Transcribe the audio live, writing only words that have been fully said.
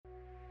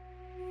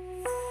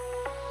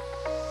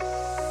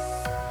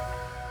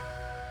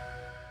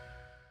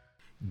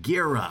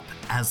Gear up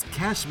as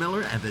Cash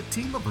Miller and a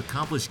team of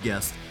accomplished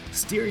guests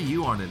steer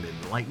you on an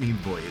enlightening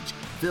voyage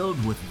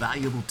filled with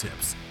valuable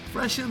tips,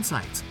 fresh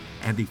insights,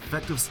 and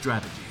effective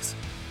strategies.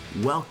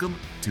 Welcome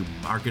to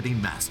Marketing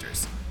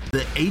Masters,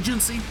 the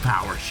Agency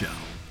Power Show.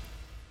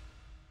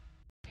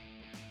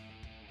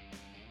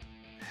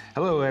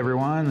 Hello,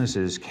 everyone. This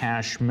is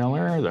Cash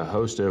Miller, the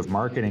host of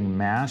Marketing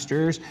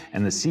Masters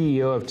and the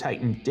CEO of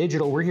Titan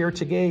Digital. We're here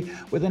today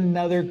with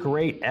another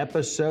great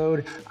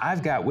episode.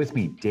 I've got with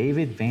me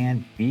David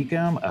Van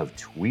Beekum of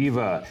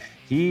Tweeva.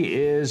 He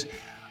is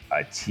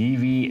a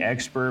TV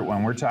expert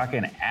when we're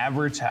talking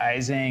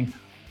advertising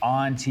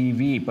on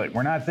TV, but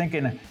we're not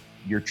thinking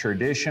your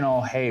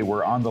traditional, hey,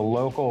 we're on the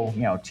local,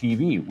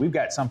 TV. We've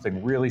got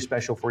something really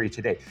special for you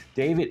today.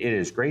 David, it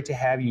is great to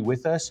have you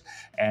with us,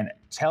 and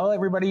tell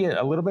everybody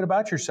a little bit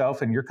about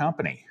yourself and your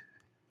company.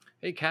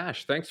 Hey,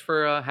 Cash, thanks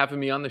for having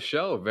me on the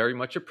show. Very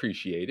much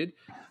appreciated.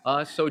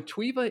 So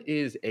Tweeva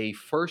is a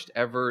first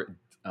ever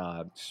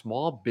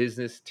small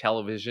business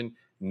television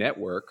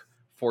network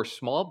for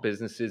small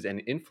businesses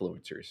and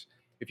influencers.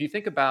 If you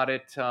think about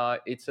it,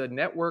 it's a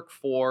network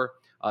for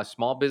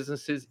small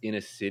businesses in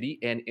a city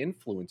and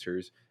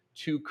influencers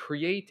to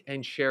create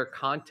and share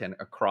content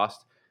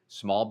across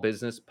small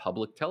business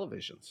public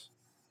televisions.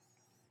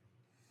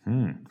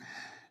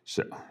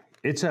 So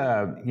it's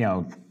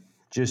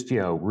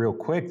real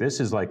quick,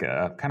 this is like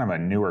a kind of a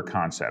newer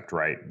concept,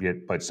 right?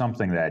 But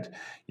something that,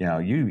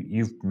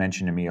 you've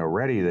mentioned to me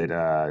already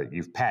that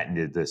you've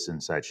patented this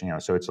and such,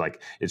 so it's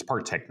like, it's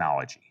part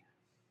technology.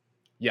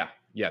 Yeah.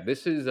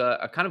 This is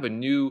a kind of a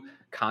new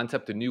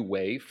concept, a new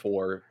way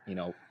for,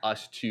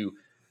 us to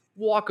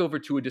walk over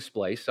to a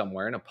display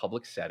somewhere in a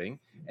public setting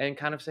and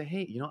kind of say,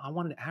 hey, I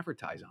wanted to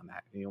advertise on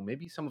that.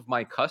 Maybe some of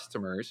my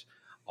customers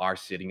are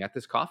sitting at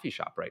this coffee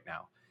shop right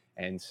now.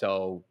 And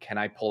so can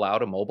I pull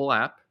out a mobile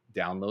app,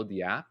 download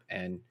the app,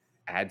 and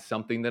add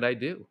something that I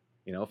do?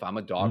 If I'm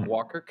a dog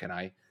walker, can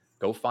I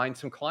go find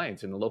some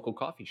clients in the local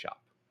coffee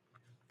shop?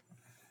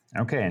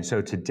 Okay, and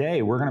so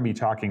today we're going to be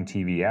talking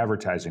TV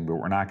advertising, but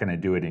we're not going to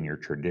do it in your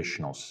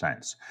traditional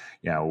sense.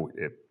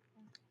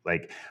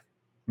 Like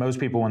most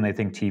people, when they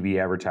think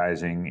TV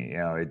advertising,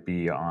 it'd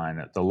be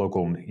on the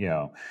local,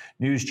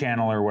 news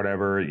channel or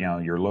whatever,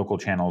 your local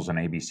channels, an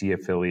ABC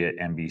affiliate,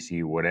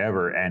 NBC,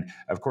 whatever. And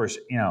of course,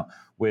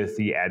 with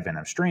the advent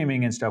of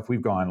streaming and stuff,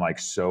 we've gone like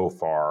so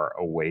far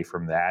away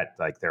from that.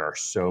 Like there are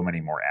so many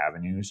more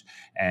avenues,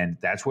 and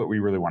that's what we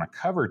really want to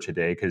cover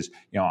today. Because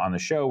on the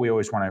show, we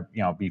always want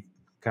to, be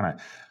kind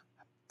of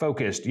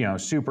focused,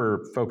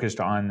 super focused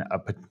on a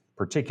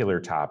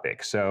particular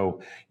topic. So,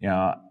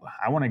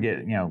 I want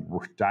to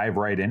dive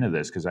right into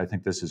this because I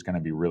think this is going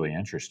to be really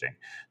interesting.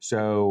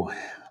 So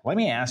let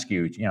me ask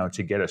you,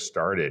 to get us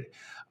started,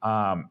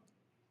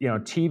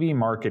 TV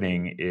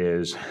marketing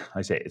is, like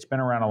I say, it's been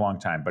around a long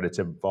time, but it's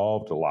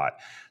evolved a lot.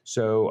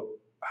 So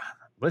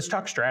let's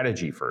talk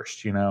strategy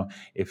first.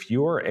 If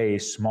you're a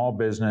small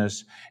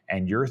business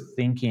and you're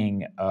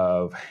thinking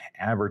of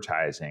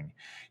advertising,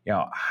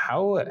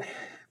 how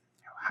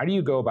do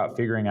you go about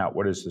figuring out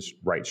what is this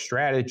right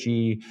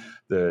strategy,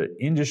 the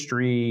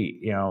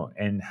industry,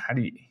 and how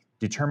do you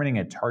determining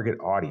a target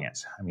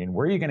audience? I mean,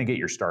 where are you going to get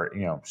your start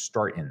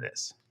in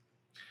this?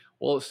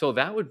 Well, so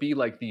that would be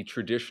like the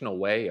traditional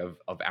way of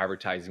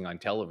advertising on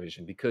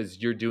television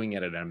because you're doing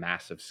it at a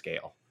massive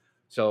scale.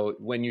 So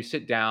when you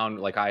sit down,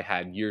 like I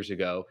had years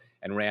ago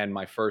and ran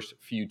my first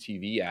few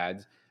TV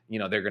ads,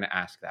 they're going to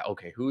ask that,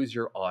 okay, who is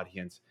your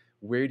audience?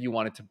 Where do you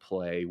want it to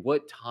play?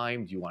 What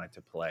time do you want it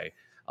to play?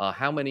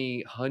 How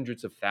many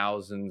hundreds of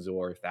thousands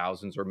or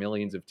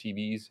millions of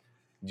TVs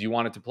do you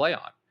want it to play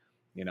on?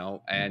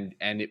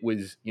 And it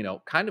was,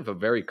 kind of a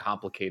very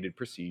complicated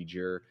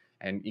procedure.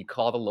 And you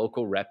call the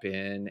local rep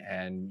in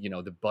and,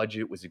 the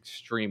budget was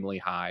extremely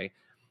high.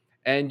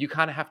 And you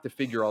kind of have to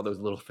figure all those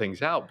little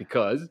things out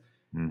because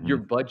your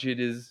budget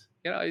is,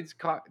 it's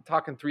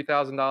talking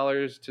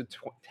 $3,000 to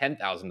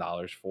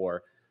 $10,000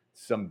 for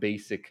some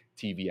basic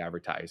TV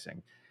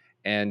advertising.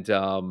 And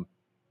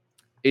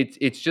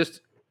it's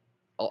just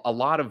a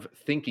lot of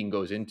thinking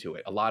goes into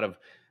it, a lot of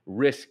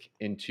risk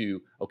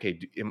into, okay,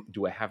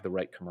 do I have the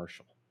right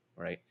commercial,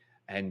 right?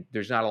 And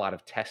there's not a lot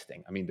of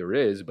testing. I mean, there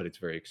is, but it's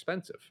very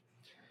expensive.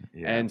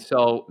 Yeah. And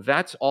so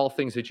that's all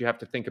things that you have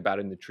to think about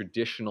in the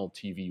traditional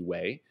TV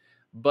way.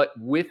 But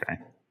with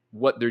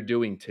what they're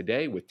doing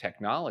today with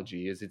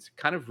technology is it's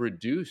kind of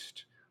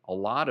reduced a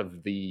lot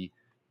of the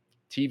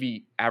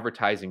TV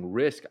advertising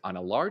risk on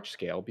a large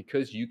scale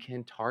because you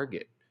can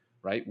target,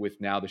 right? With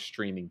now the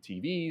streaming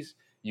TVs,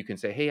 you can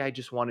say, hey, I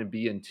just want to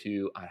be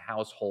into a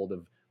household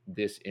of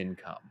this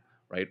income,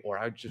 right? Or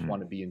I just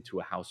want to be into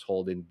a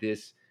household in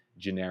this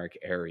generic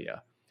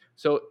area.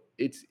 So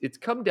it's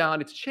come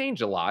down, it's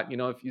changed a lot.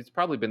 It's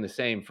probably been the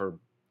same for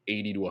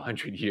 80 to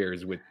 100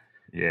 years with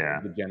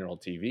the general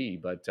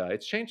TV, but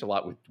it's changed a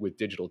lot with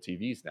digital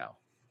TVs now.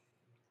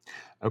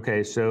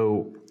 Okay,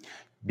 so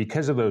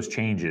because of those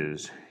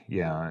changes,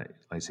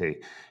 let's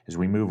say, as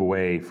we move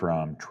away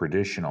from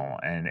traditional,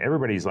 and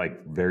everybody's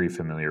like very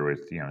familiar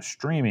with,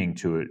 streaming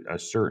to a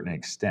certain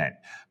extent,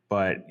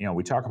 but,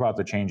 we talk about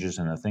the changes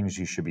and the things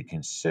you should be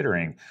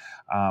considering.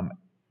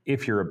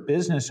 If you're a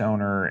business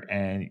owner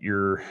and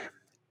you're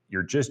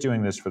just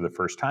doing this for the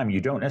first time,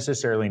 you don't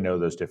necessarily know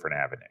those different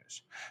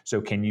avenues.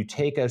 So can you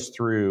take us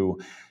through,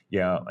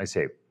 I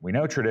say, we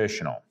know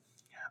traditional,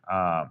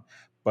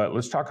 but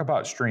let's talk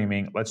about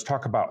streaming. Let's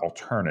talk about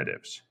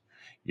alternatives,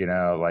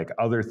 like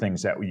other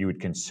things that you would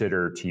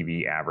consider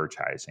TV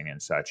advertising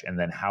and such, and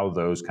then how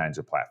those kinds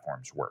of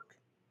platforms work.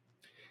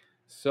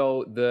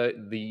 So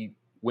the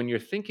when you're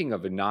thinking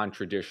of a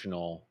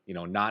non-traditional,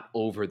 not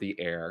over the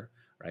air,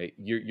 right?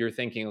 You're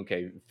thinking,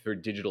 okay, for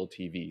digital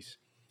TVs,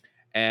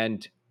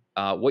 and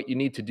what you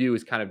need to do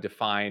is kind of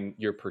define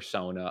your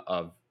persona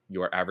of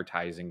your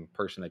advertising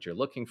person that you're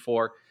looking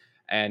for,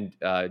 and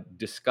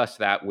discuss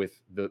that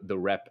with the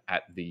rep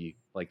at the,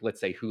 like,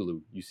 let's say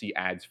Hulu. You see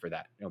ads for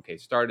that. Okay,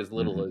 start as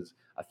little Mm-hmm. as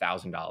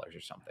 $1,000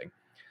 or something.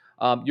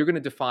 You're going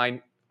to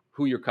define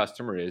who your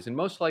customer is, and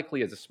most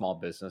likely, as a small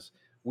business,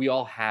 we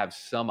all have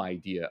some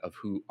idea of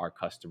who our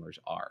customers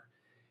are.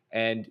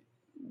 And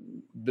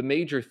the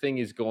major thing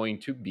is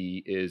going to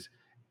be is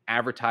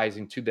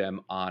advertising to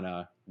them on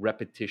a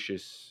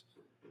repetitious,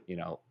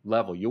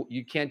 level.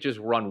 You can't just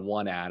run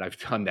one ad. I've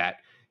done that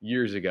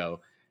years ago,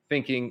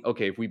 thinking,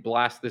 okay, if we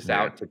blast this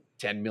Yeah. out to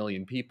 10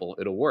 million people,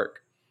 it'll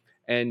work.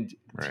 And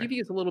Right. TV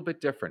is a little bit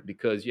different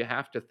because you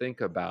have to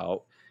think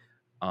about,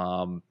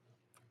 um,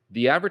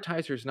 the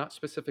advertiser is not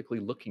specifically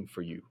looking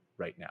for you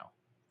right now,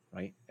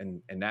 right?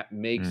 And that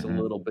makes a Mm-hmm.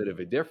 little bit of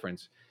a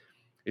difference.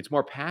 It's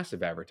more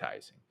passive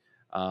advertising.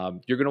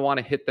 You're going to want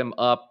to hit them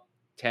up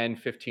 10,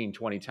 15,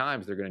 20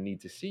 times. They're going to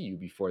need to see you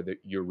before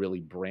you're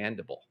really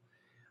brandable.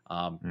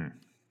 Um,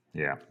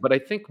 Yeah. but I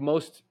think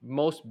most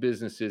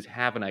businesses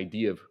have an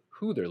idea of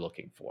who they're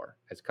looking for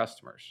as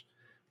customers,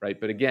 right?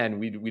 But again,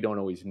 we don't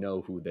always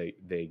know who they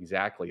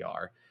exactly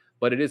are.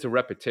 But it is a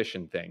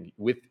repetition thing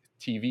with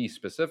TV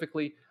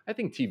specifically. I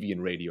think TV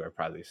and radio are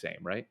probably the same,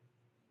 right?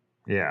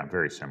 Yeah.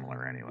 Very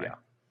similar anyway. Yeah.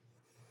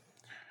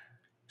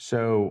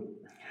 So,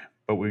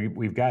 but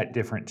we've got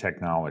different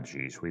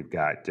technologies. We've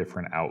got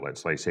different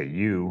outlets. Like say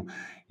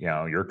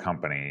your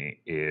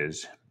company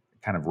is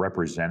kind of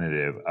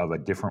representative of a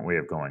different way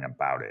of going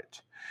about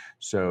it.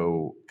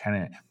 So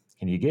can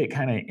you get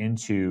kind of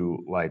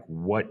into like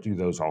what do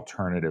those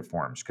alternative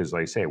forms? Because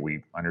like I say,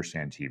 we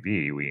understand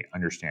TV, we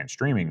understand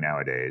streaming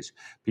nowadays.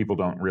 People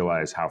don't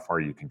realize how far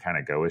you can kind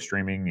of go with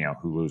streaming.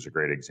 Hulu's a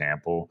great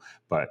example,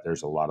 but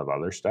there's a lot of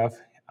other stuff.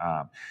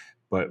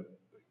 But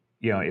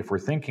if we're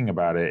thinking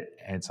about it,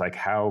 it's like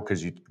how,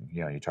 because you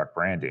talk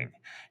branding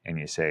and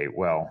you say,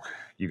 well,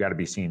 you got to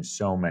be seen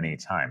so many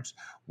times.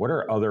 What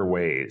are other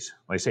ways,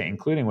 like say,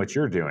 including what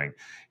you're doing,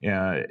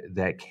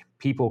 that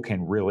people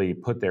can really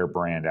put their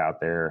brand out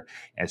there,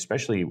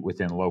 especially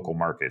within local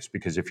markets?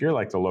 Because if you're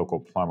like the local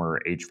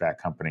plumber, HVAC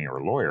company,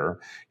 or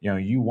lawyer,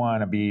 you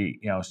want to be,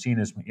 seen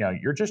as,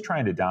 you're just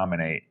trying to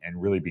dominate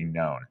and really be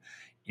known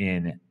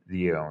in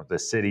the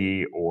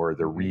city or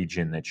the Mhm.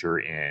 region that you're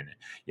in.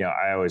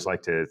 I always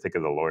like to think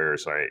of the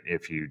lawyers, right?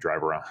 If you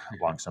drive around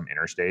along some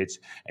interstates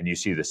and you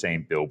see the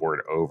same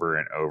billboard over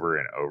and over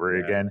and over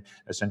Yeah. again,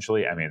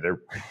 essentially, I mean,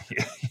 they're,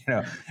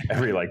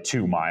 every like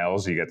 2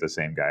 miles, you get the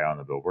same guy on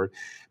the billboard,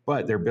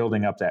 but they're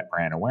building up that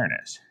brand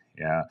awareness.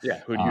 Yeah.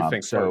 Yeah. Who do you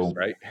think first, So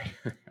right?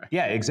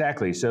 yeah,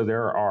 exactly. So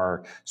there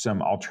are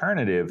some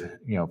alternative,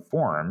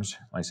 forms,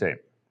 like I say,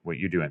 what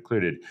you do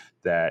included,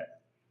 that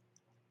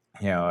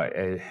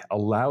it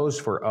allows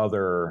for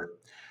other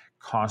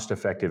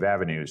cost-effective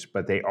avenues,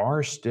 but they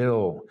are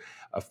still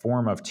a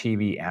form of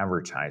TV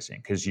advertising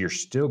because you're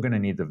still going to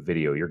need the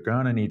video. You're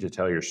going to need to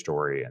tell your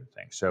story and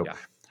things. So Yeah.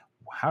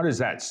 how does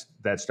that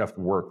stuff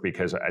work?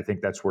 Because I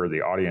think that's where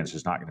the audience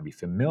is not going to be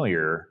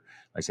familiar.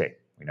 Like I say,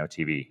 we know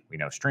TV, we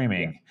know Yeah.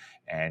 streaming,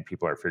 and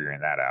people are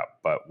figuring that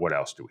out. But what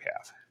else do we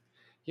have?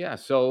 Yeah,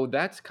 so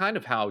that's kind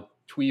of how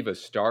Tweeva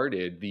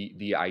started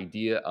the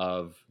idea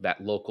of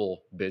that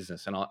local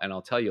business, and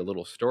I'll tell you a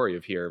little story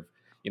of here.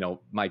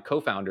 My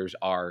co-founders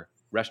are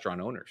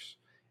restaurant owners,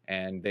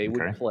 and they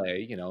would Okay.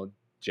 play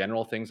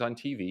general things on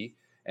TV,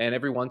 and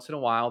every once in a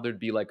while there'd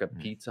be like a Hmm.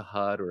 Pizza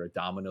Hut or a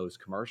Domino's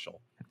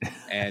commercial,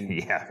 and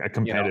Yeah, a I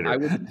competitor.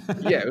 would,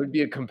 yeah, it would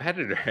be a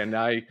competitor, and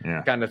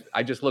Yeah.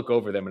 I just look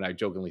over them and I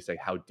jokingly say,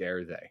 "How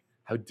dare they?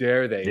 How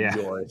dare they in Yeah.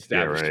 your Yeah.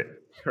 establishment?" Right.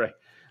 Right,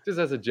 just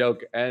as a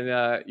joke. And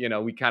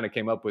we kind of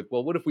came up with,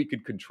 well, what if we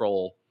could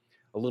control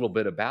a little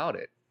bit about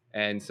it?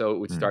 And so it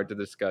would Hmm. start the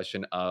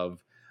discussion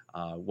of,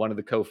 one of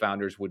the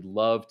co-founders would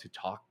love to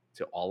talk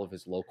to all of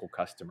his local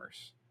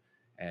customers.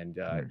 And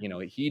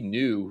Hmm. he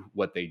knew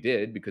what they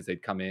did because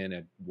they'd come in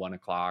at 1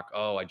 o'clock.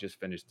 Oh, I just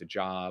finished a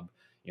job.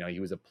 He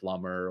was a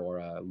plumber or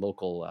a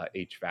local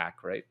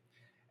HVAC, right?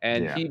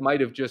 And Yeah. he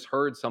might have just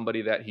heard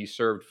somebody that he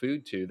served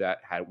food to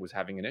that was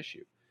having an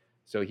issue.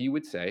 So he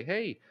would say,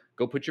 "Hey,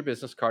 go put your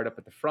business card up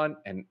at the front,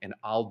 and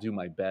I'll do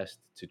my best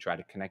to try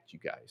to connect you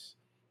guys."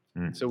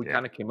 Hmm. And so we Yeah.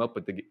 kind of came up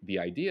with the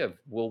idea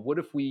of, well, what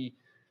if we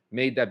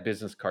made that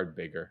business card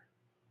bigger?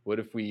 What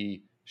if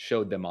we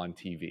showed them on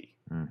TV,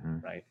 Mm-hmm.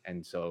 right?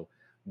 And so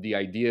the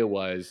idea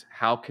was,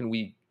 how can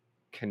we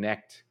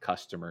connect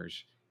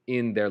customers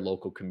in their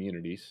local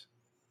communities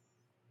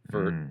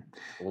for Mm.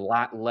 a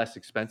lot less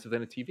expensive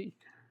than a TV?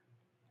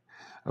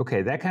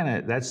 Okay,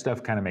 that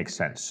stuff kind of makes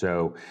sense.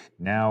 So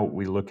now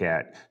we look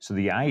at, so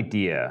the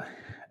idea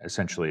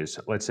essentially is,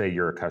 let's say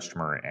you're a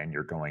customer and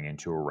you're going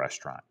into a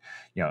restaurant.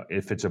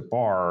 If it's a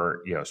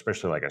bar,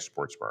 especially like a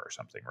sports bar or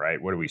something,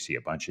 right? What do we see?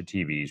 A bunch of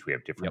TVs, we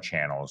have different Yep.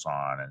 channels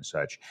on and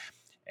such.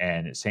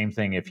 And same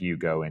thing if you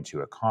go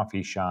into a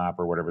coffee shop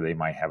or whatever, they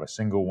might have a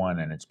single one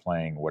and it's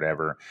playing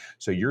whatever.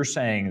 So you're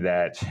saying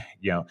that,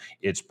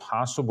 it's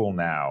possible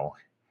now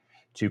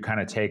to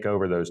kind of take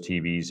over those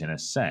TVs in a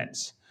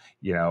sense,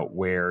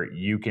 where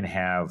you can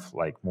have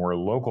like more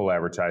local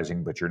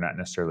advertising, but you're not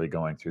necessarily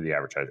going through the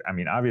advertising. I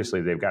mean,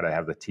 obviously they've got to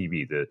have the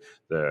TV, the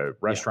Yeah.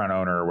 restaurant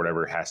owner or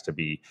whatever has to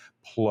be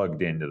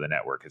plugged into the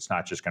network. It's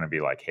not just going to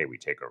be like, hey, we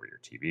take over your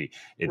TV.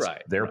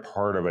 They're Right.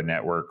 part of a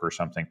network or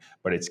something,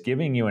 but it's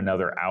giving you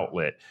another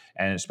outlet.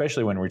 And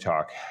especially when we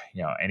talk,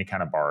 any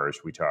kind of bars,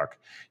 we talk,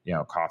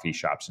 coffee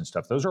shops and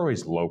stuff, those are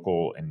always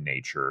local in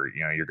nature.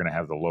 You're going to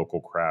have the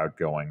local crowd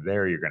going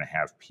there. You're going to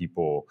have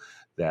people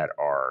that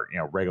are,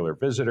 regular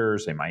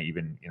visitors. They might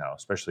even,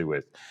 especially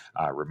with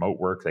remote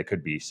work, they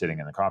could be sitting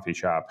in the coffee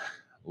shop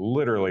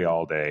literally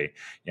all day,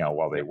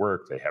 while they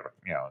work, they have,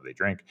 they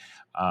drink.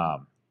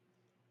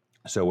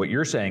 So what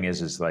you're saying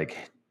is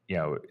like,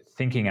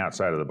 thinking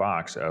outside of the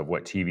box of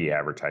what TV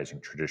advertising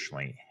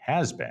traditionally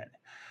has been,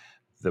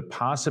 the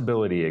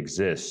possibility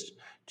exists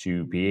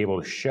to be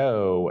able to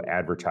show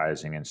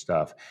advertising and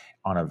stuff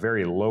on a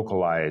very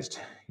localized,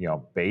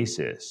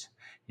 basis,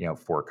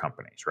 for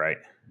companies, right?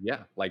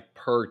 Yeah, like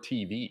per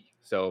TV.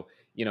 So,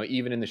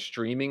 even in the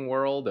streaming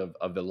world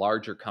of the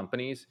larger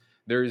companies,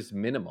 there's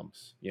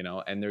minimums,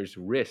 and there's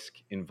risk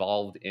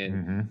involved in,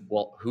 Mm-hmm.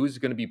 well, who's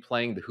going to be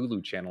playing the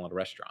Hulu channel at a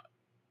restaurant?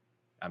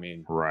 I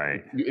mean,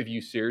 Right. if you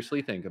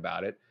seriously think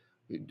about it,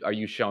 are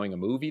you showing a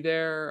movie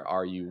there?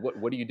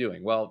 What are you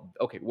doing? Well,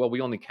 okay, well,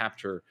 we only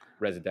capture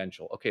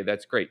residential. Okay,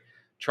 that's great.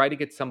 Try to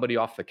get somebody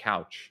off the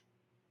couch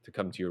to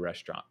come to your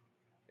restaurant.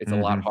 It's a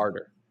lot Mm-hmm.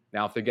 harder.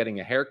 Now, if they're getting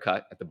a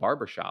haircut at the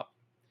barber shop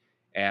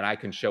and I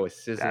can show a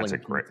That's sizzling a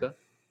great, pizza,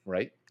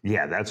 right?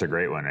 yeah, that's a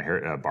great one.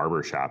 A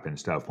barber shop and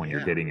stuff when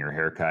you're Yeah. getting your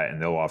haircut,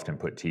 and they'll often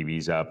put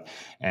TVs up,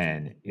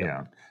 and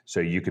Yep.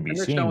 so you could be And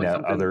they're seeing showing the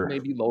something other.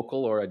 maybe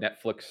local or a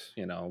Netflix,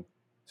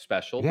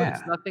 special, but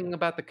it's Yeah, nothing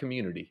about the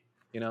community.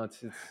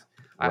 I'd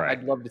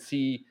right. love to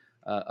see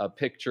a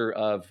picture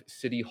of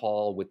City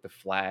Hall with the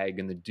flag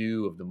and the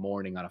dew of the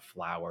morning on a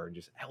flower, and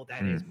just, oh,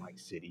 that is Mm, my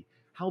city.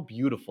 How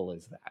beautiful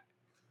is that?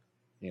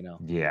 You know?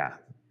 yeah,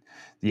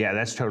 yeah,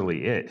 that's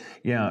totally it.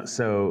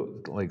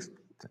 So like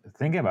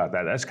thinking about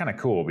that, that's kind of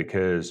cool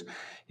because,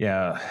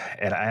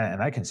 and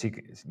I can see,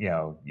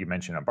 you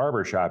mentioned a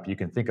barber shop. You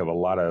can think of a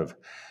lot of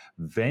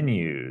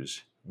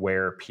venues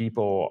where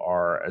people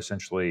are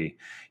essentially,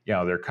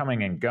 they're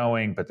coming and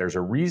going, but there's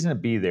a reason to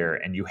be there,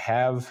 and you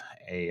have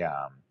a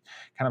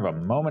kind of a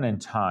moment in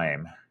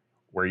time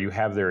where you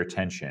have their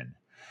attention.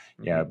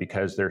 Hmm.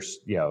 Because they're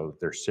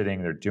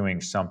sitting, they're doing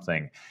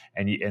something,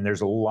 and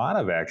there's a lot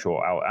of actual.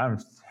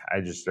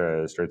 I just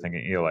started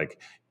thinking,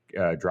 like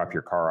drop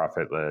your car off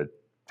at the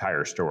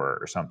tire store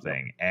or Yep.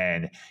 something,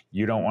 and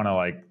you don't want to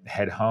like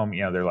head home.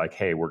 They're like,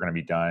 hey, we're going to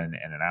be done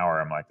in an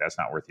hour. I'm like, that's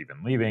not worth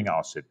even leaving.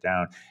 I'll sit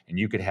down, and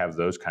you could have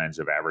those kinds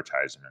of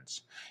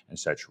advertisements and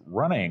such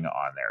running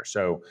on there.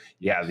 So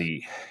yeah,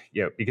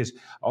 Yes. because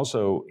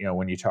also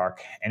when you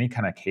talk any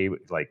kind of cable,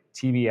 like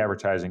TV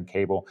advertising,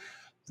 cable,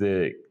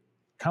 the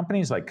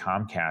companies like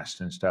Comcast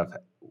and stuff,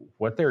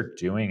 what they're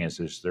doing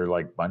is they're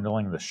like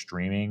bundling the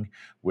streaming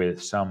with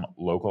some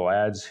local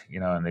ads,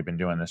 and they've been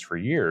doing this for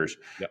years,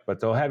 Yep. but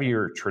they'll have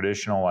your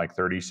traditional like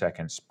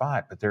 30-second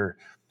spot, but they're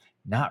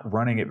not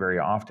running it very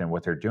often.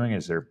 What they're doing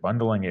is they're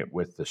bundling it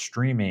with the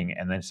streaming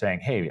and then saying,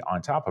 hey,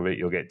 on top of it,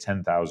 you'll get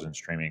 10,000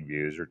 streaming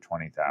views or Yeah.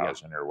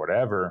 20,000 or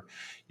whatever,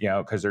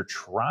 because they're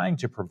trying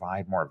to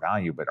provide more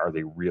value, but are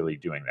they really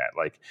doing that?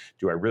 Like,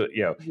 do I really,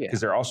 Yeah. because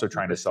they're also Not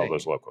trying the to sell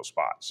those same. local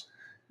spots.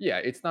 Yeah,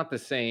 it's not the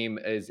same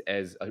as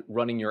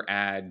running your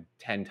ad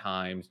 10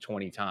 times,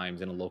 20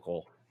 times in a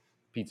local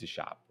pizza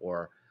shop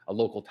or a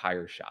local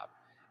tire shop.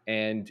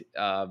 And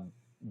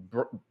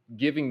br-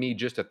 giving me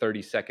just a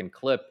 30-second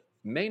clip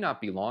may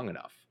not be long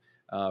enough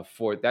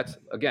for that's,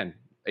 again,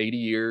 80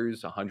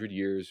 years, 100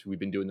 years, we've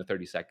been doing the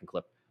 30-second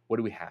clip. What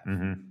do we have?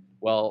 Mm-hmm.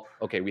 Well,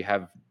 okay, we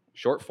have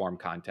short form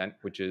content,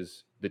 which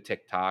is the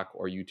TikTok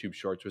or YouTube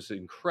Shorts, which is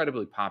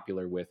incredibly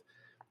popular with,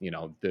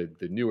 the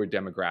newer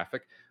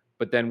demographic.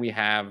 But then we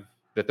have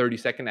the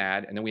 30-second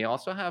ad, and then we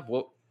also have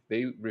what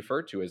they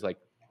refer to as like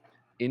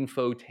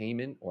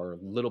infotainment or a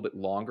little bit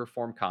longer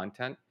form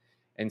content.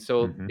 And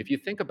so Mm-hmm. if you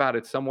think about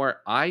it,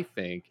 I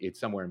think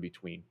it's somewhere in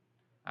between.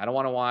 I don't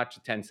want to watch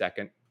a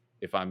 10-second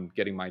if I'm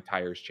getting my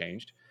tires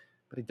changed,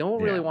 but I don't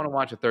really Yeah. want to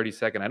watch a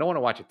 30-second. I don't want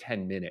to watch a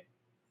 10-minute.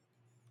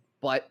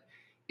 But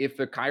if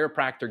the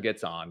chiropractor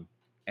gets on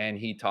and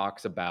he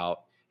talks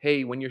about,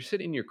 hey, when you're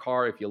sitting in your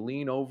car, if you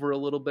lean over a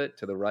little bit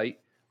to the right,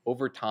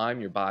 over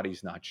time your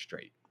body's not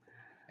straight.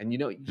 And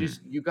Hmm.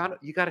 you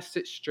got to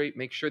sit straight,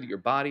 make sure that your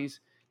body's,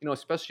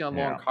 especially on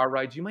long Yeah. car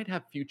rides, you might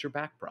have future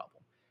back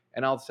problem.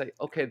 And I'll say,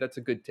 okay, that's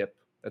a good tip.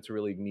 That's a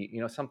really neat,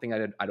 something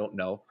I don't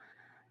know.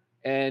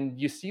 And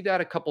you see that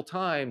a couple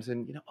times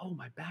and oh,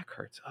 my back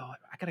hurts. Oh,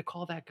 I got to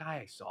call that guy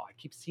I saw. I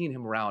keep seeing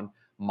him around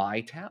my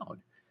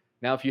town.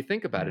 Now, if you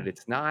think about it, Hmm.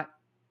 it's not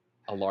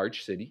a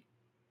large city,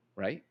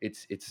 right?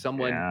 It's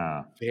someone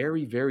Yeah.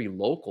 very, very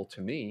local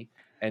to me.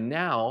 And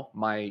now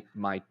my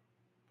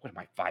what am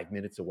I, 5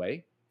 minutes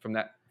away from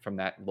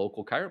that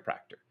local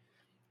chiropractor?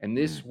 And Hmm.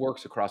 this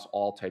works across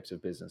all types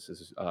of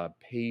businesses,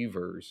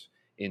 pavers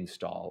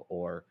install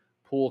or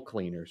pool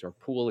cleaners or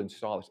pool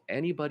installers.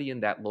 Anybody in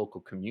that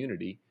local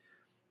community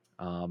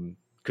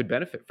could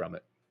benefit from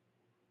it.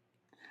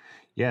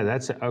 Yeah,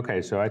 that's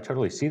okay. So I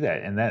totally see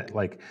that. And that,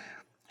 like,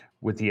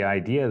 with the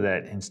idea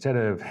that instead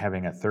of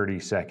having a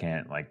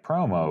 30-second like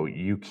promo,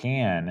 you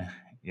can,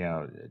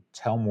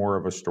 tell more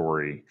of a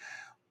story,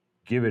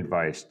 give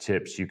advice,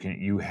 tips.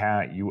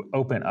 You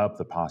open up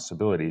the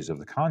possibilities of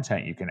the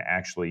content you can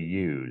actually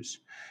use,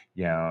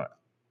 you know,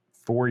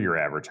 for your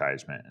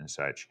advertisement and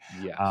such.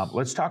 Yes.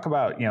 Let's talk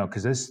about,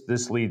 because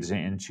this leads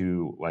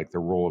into like the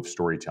role of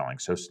storytelling.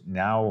 So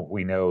now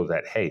we know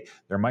that, hey,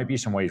 there might be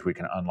some ways we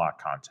can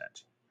unlock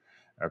content,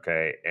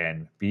 okay,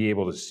 and be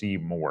able to see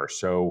more.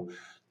 So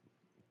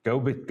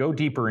go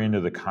deeper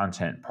into the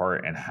content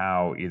part and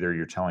how either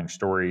you're telling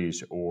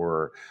stories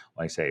or,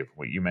 like say,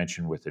 what you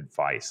mentioned with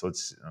advice.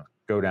 Let's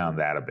go down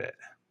that a bit.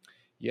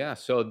 Yeah.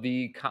 So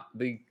the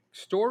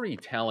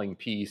storytelling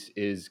piece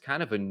is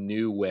kind of a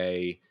new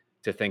way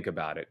to think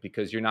about it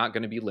because you're not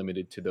going to be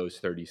limited to those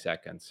 30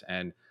 seconds.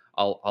 And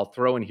I'll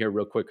throw in here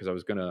real quick because I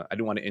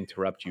didn't want to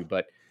interrupt you,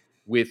 but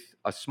with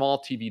a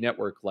small TV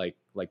network like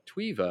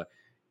Twiva,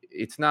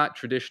 it's not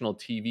traditional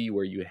TV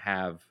where you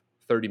have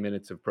 30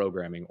 minutes of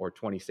programming or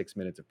 26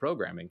 minutes of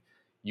programming.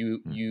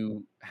 Hmm.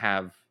 You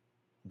have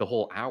the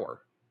whole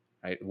hour,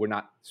 right? We're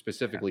not Yeah.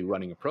 specifically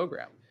running a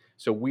program.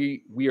 So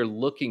we are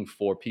looking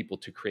for people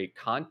to create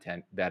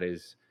content that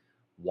is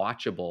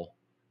watchable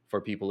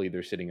for people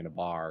either sitting in a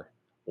bar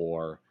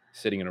or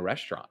sitting in a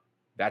restaurant.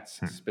 That's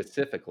Hmm.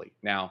 specifically.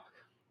 Now,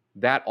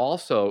 that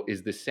also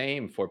is the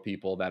same for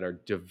people that are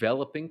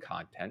developing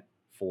content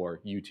for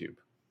YouTube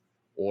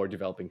or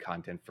developing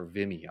content for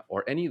Vimeo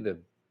or any of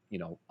the,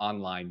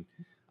 online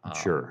um,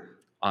 Sure.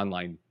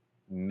 online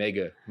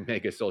mega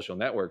social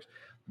networks.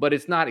 But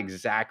it's not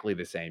exactly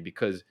the same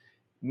because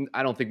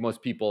I don't think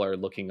most people are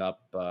looking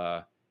up,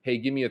 hey,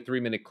 give me a 3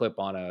 minute clip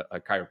on a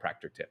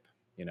chiropractor tip.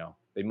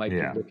 They might be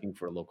Yeah. looking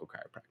for a local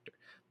chiropractor.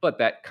 But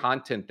that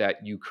content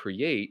that you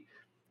create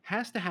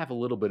has to have a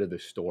little bit of the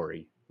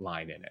story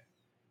line in it.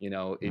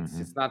 Hmm.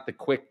 It's not the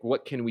quick,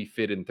 what can we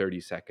fit in 30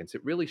 seconds?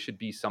 It really should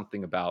be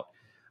something about,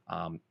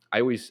 I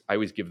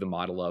always give the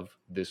model of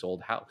this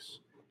old house.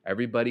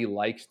 Everybody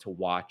likes to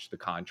watch the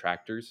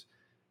contractors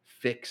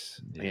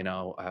fix,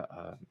 Yeah.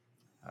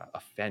 a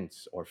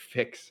fence or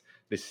fix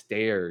the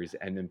stairs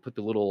and then put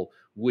the little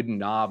wooden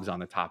knobs on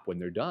the top when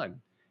they're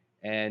done.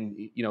 And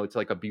it's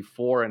like a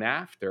before and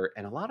after.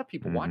 And a lot of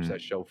people watch Hmm.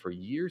 that show for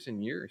years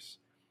and years.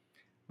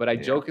 But I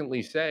Yeah.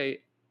 jokingly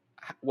say,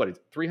 what is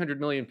 300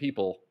 million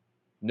people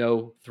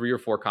know 3 or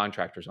 4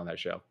 contractors on that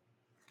show?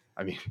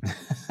 I mean,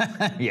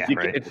 Yeah.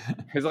 Right.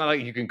 it's not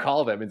like you can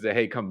call them and say,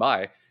 "Hey, come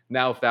by."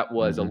 Now, if that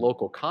was a Hmm.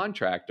 local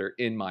contractor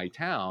in my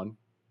town,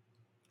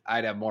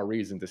 I'd have more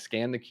reason to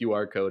scan the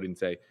QR code and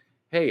say,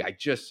 "Hey, I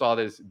just saw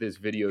this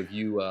video of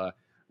you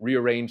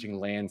rearranging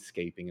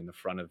landscaping in the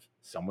front of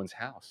someone's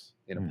house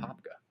in Hmm.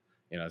 Apopka.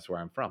 That's where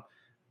I'm from.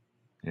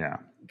 Yeah.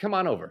 Come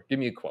on over, give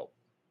me a quote."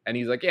 And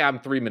he's like, "Yeah, I'm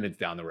 3 minutes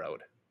down the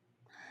road."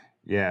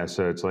 Yeah,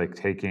 so it's like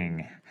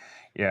taking,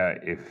 yeah,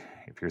 if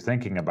you're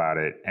thinking about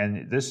it,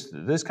 and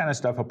this kind of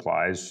stuff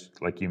applies,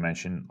 like you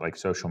mentioned, like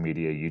social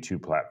media,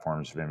 YouTube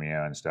platforms,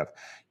 Vimeo and stuff,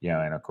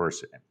 and of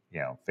course,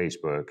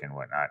 Facebook and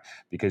whatnot,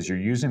 because you're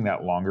using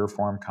that longer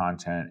form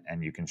content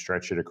and you can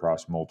stretch it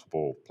across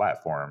multiple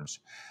platforms,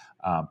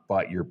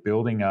 but you're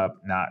building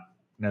up not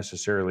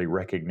necessarily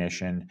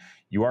recognition,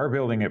 you are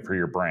building it for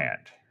your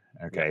brand,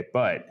 Yeah, okay,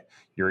 but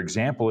your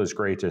example is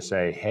great to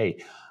say,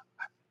 hey,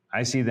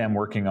 I see them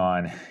working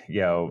on,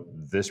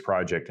 this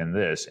project and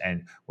this.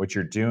 And what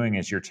you're doing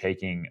is you're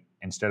taking,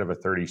 instead of a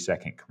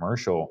 30-second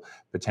commercial,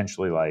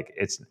 potentially like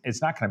it's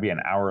not going to be an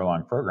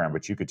hour-long program,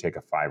 but you could take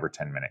a 5 or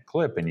 10 minute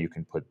clip and you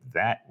can put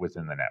that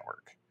within the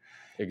network.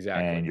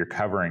 exactly. And you're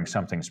covering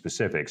something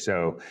specific.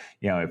 So,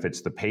 if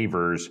it's the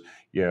pavers,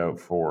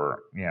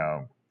 for,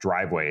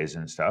 driveways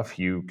and stuff,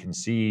 you can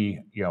see,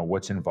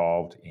 what's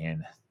involved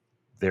in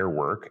their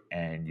work,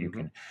 and you Hmm.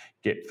 can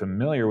get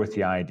familiar with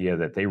the idea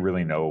that they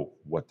really know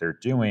what they're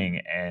doing,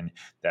 and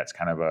that's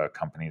kind of a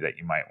company that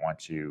you might want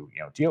to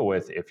deal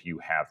with if you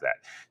have that.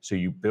 So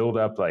you build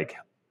up, like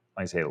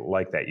I say,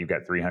 like that you've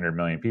got 300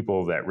 million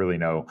people that really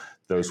know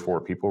those 4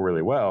 people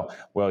really well.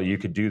 You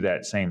could do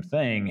that same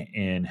thing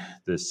in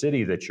the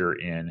city that you're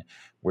in,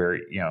 where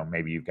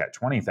maybe you've got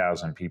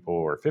 20,000 people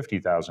or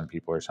 50,000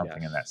 people or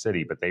something in that Yes.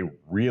 city, but they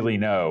really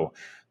know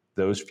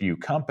those few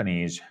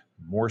companies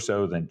more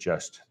so than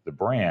just the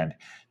brand,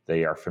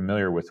 they are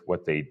familiar with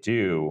what they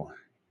do.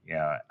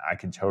 Yeah, I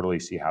can totally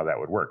see how that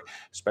would work,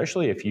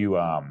 especially if you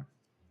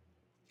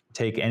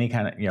take any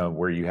kind of,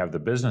 where you have the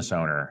business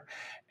owner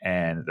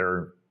and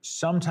they're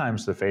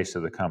sometimes the face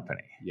of the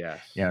company.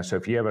 Yes. So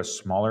if you have a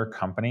smaller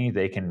company,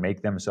 they can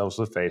make themselves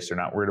the face. They're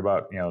not worried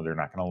about, they're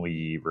not going to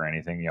leave or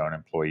anything, an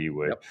employee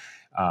would. Yep.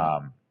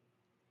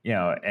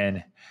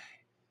 And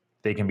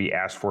they can be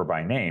asked for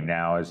by name.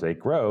 Now, as they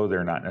grow,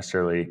 they're not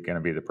necessarily going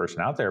to be the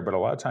person out there, but a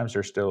lot of times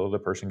they're still the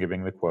person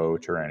giving the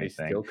quote or They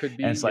anything. still could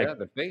And be, it's like,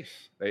 the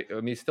face.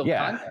 Still yeah,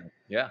 content.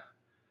 Yeah.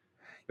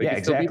 They yeah, could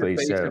still be the exactly.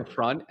 face in So,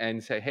 front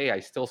and say, "Hey, I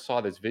still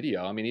saw this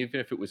video." I mean, even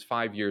if it was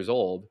 5 years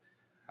old,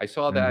 I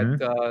saw that mhm,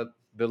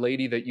 the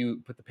lady that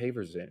you put the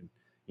pavers in,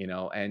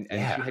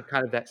 and she yeah, had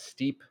kind of that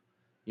steep,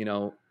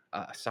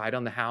 side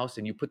on the house,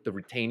 and you put the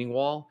retaining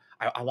wall.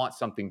 I want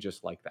something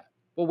just like that.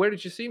 Well, where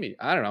did you see me?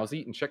 I don't know. I was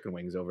eating chicken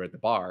wings over at the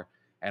bar,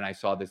 and I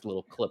saw this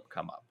little clip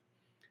come up.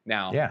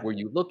 Now, yeah, were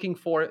you looking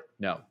for it?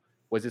 No.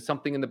 Was it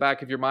something in the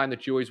back of your mind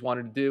that you always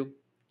wanted to do?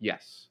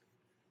 Yes.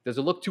 Does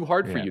it look too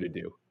hard for yeah, you to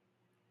do?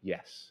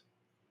 Yes.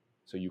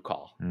 So you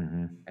call.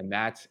 hmm And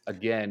that's,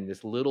 again,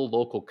 this little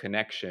local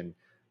connection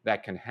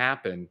that can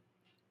happen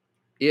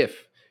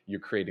if you're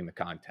creating the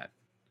content.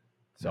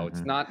 So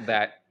it's hmm not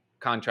that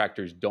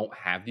contractors don't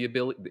have the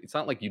ability. It's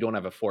not like you don't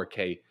have a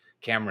 4K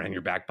camera in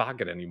your back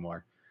pocket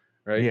anymore,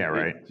 right? yeah,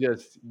 It's right.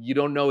 just you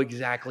don't know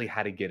exactly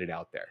how to get it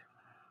out there.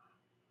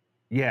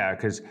 Yeah,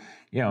 because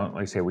like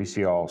I say, we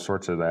see all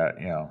sorts of that,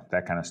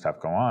 that kind of stuff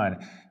go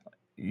on.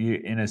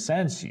 In a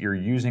sense, you're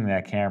using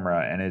that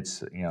camera, and it's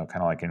kind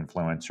of like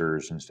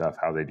influencers and stuff,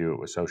 how they do it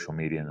with social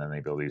media, and then they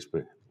build these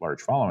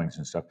large followings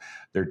and stuff.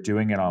 They're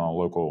doing it on a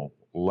local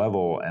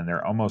level, and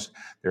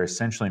they're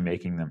essentially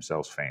making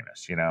themselves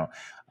famous.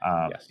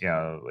 Yes.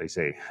 They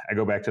say, I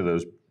go back to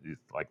those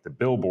like the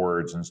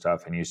billboards and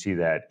stuff, and you see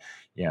that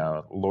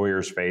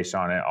lawyer's face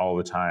on it all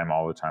the time,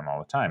 all the time, all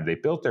the time. They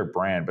built their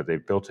brand, but they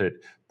built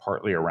it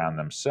partly around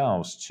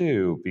themselves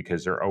too,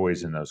 because they're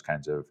always in those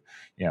kinds of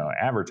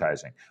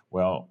advertising.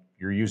 Well,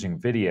 you're using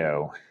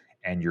video,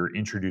 and you're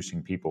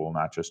introducing people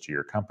not just to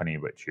your company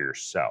but to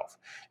yourself,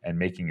 and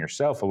making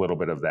yourself a little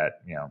bit of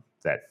that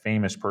that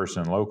famous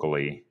person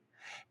locally,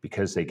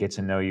 because they get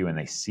to know you and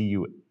they see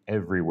you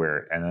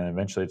everywhere. And then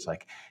eventually it's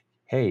like,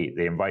 hey,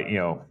 they invite you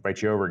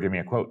over, give me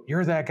a quote,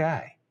 you're that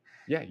guy,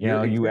 Yeah,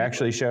 you're you exactly.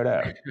 actually showed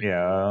up.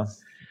 Now,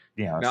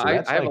 So I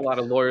that's have a like, lot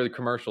of lawyer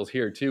commercials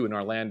here too in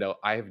Orlando.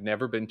 I have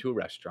never been to a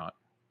restaurant.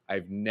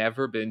 I've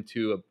never been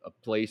to a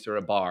place or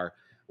a bar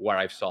where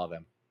I've saw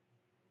them.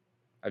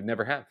 I've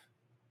never have.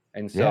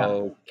 And yeah.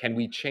 so, can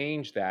we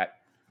change that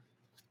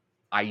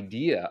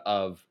idea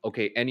of,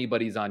 okay,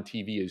 anybody's on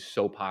TV is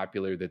so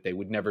popular that they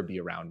would never be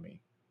around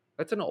me?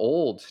 That's an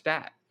old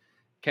stat.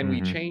 Can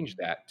we hmm change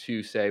that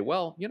to say,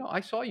 well,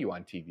 I saw you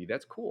on TV.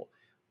 That's cool.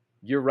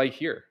 You're right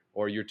here,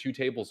 or you're 2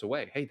 tables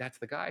away. Hey, that's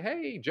the guy.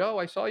 Hey, Joe,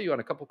 I saw you on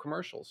a couple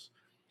commercials.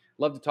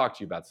 Love to talk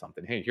to you about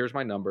something. Hey, here's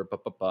my number.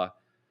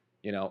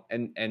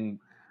 And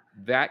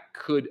that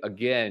could,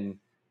 again,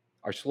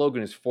 our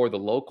slogan is for the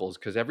locals,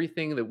 because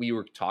everything that we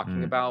were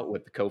talking mm, about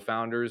with the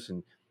co-founders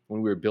and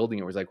when we were building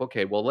it was like,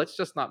 okay, well, let's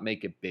just not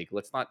make it big.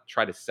 Let's not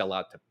try to sell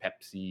out to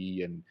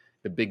Pepsi and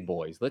the big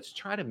boys. Let's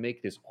try to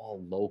make this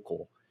all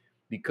local,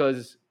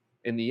 because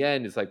in the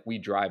end, it's like we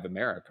drive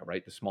America,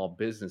 right? The small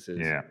businesses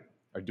yeah,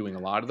 are doing a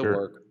lot of the sure,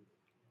 work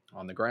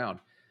on the ground.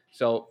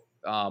 So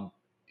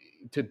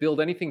to build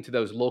anything to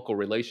those local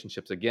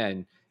relationships,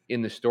 again,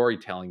 in the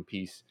storytelling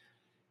piece,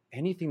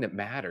 anything that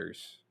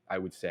matters, I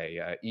would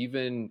say,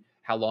 even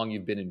how long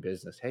you've been in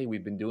business. Hey,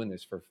 we've been doing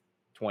this for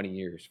 20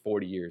 years,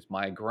 40 years.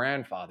 My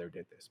grandfather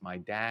did this. My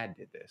dad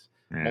did this.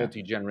 yeah,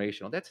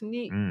 Multi-generational. That's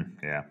neat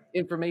yeah.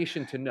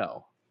 information to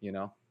know.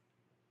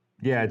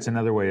 Yeah, it's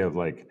another way of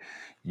like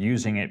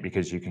using it,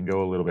 because you can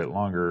go a little bit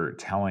longer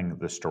telling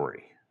the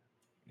story.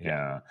 Yeah,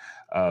 Yeah,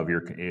 of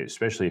your,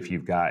 especially if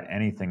you've got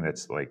anything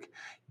that's like,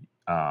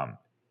 um,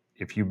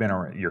 if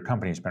your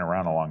company's been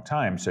around a long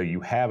time, so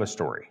you have a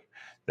story.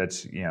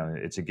 That's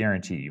it's a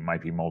guarantee. You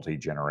might be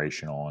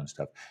multi-generational and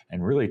stuff,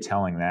 and really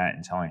telling that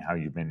and telling how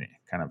you've been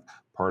kind of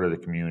part of the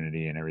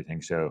community and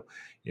everything. So,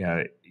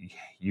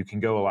 you can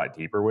go a lot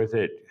deeper with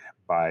it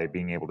by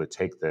being able to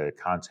take the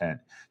content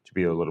to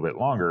be a little bit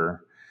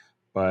longer,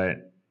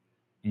 but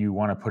you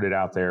want to put it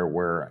out there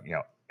where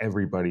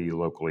everybody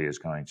locally is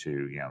going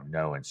to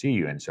know and see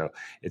you. And so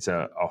it's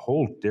a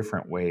whole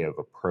different way of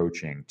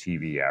approaching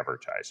TV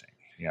advertising,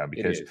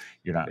 it because is.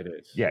 you're not It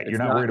is. yeah, you're It's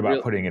not not worried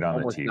about real. putting it It's on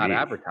the almost not TV.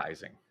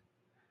 advertising.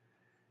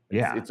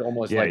 It's Yeah, it's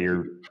almost yeah, like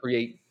you're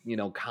create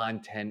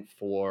content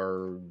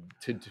for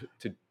to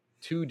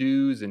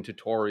dos and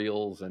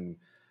tutorials, and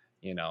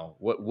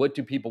what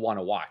do people want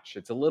to watch.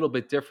 It's a little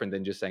bit different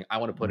than just saying I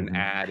want to put an mhm.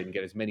 ad and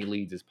get as many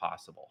leads as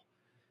possible.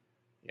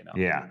 You know,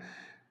 Yeah,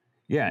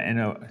 yeah, and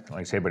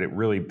like I say, but it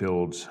really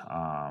builds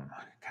kind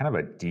of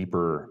a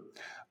deeper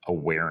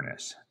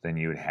awareness than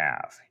you would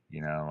have.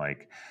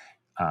 Like,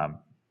 um,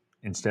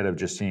 instead of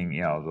just seeing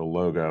the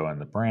logo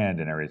and the brand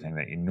and everything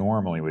that you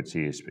normally would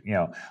see, is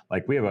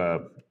like we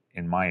have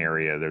in my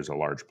area, there's a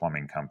large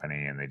plumbing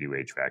company and they do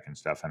HVAC and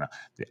stuff. And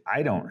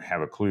I don't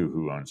have a clue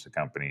who owns the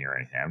company or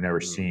anything. I've never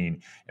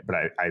seen, but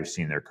I've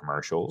seen their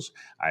commercials.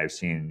 I've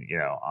seen,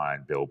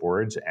 on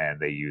billboards, and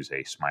they use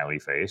a smiley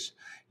face,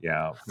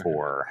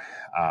 for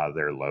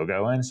their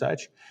logo and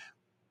such.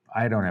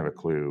 I don't have a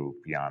clue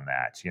beyond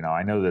that.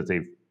 I know that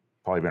they've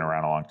probably been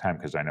around a long time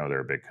because I know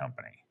they're a big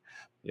company.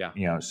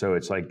 Yeah. So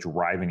it's like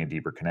driving a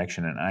deeper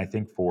connection. And I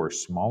think for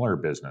smaller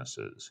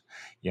businesses,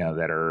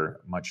 that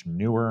are much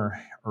newer,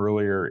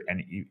 earlier,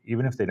 and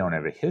even if they don't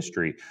have a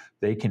history,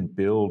 they can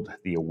build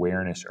the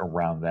awareness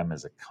around them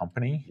as a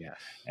company Yes.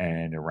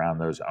 and around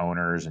those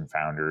owners and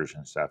founders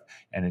and stuff.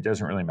 And it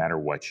doesn't really matter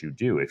what you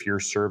do. If you're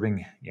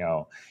serving,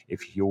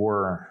 if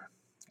your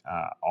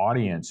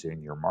audience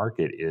in your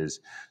market is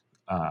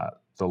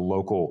the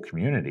local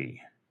community,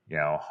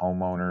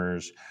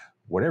 homeowners,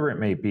 whatever it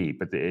may be,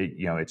 but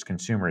it's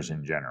consumers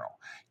in general.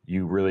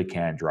 You really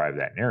can drive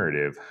that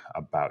narrative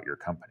about your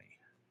company.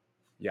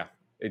 Yeah,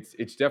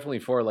 it's definitely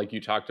for, like you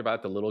talked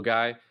about, the little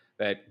guy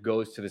that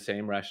goes to the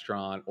same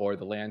restaurant, or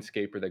the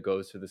landscaper that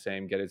goes to the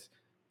same, get his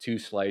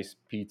 2-slice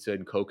pizza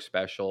and Coke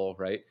special,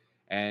 right?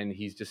 And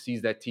he just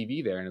sees that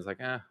TV there and is like,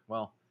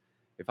 well,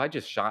 if I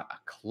just shot a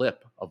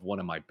clip of one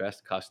of my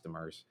best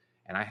customers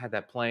and I had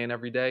that playing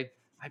every day,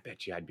 I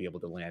bet you I'd be able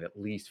to land at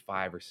least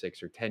 5 or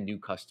 6 or 10 new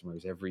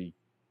customers every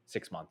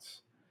 6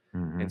 months.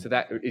 Mm-hmm. And so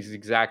that is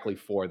exactly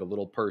for the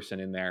little person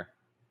in there,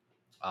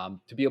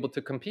 to be able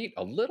to compete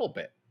a little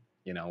bit,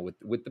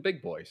 with the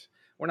big boys.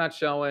 We're not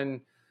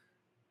showing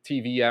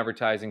TV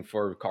advertising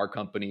for car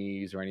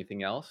companies or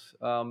anything else.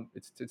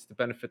 It's to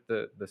benefit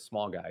the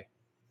small guy.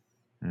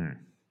 Mm.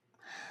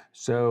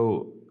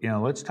 So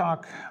let's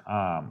talk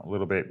a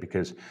little bit,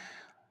 because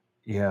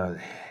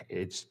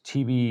it's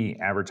TV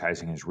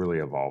advertising is really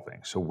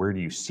evolving. So where do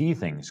you see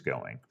things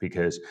going?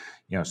 Because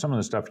some of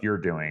the stuff you're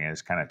doing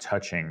is kind of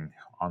touching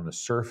on the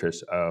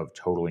surface of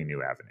totally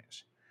new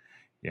avenues.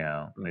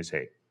 They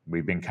say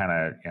we've been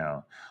kind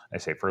of, I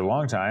say for a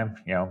long time,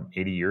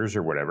 80 years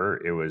or whatever,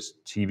 it was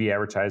TV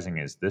advertising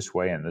is this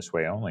way and this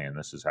way only, and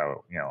this is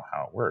how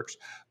how it works.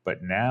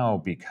 But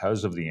now,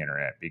 because of the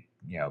internet,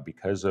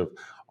 because of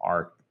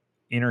our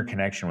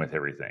interconnection with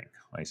everything,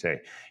 like I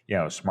say,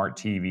 smart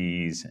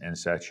TVs and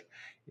such,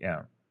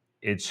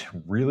 it's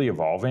really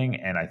evolving,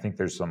 and I think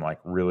there's some like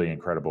really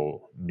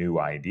incredible new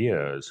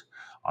ideas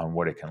on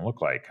what it can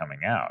look like coming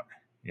out.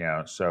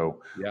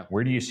 So Yeah.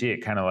 where do you see it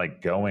kind of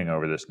like going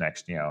over this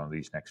next,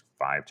 these next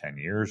 5-10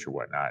 years or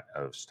whatnot,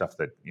 of stuff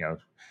that,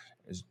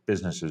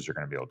 businesses are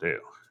going to be able to do?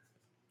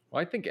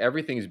 Well, I think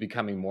everything is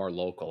becoming more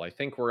local. I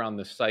think we're on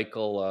the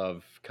cycle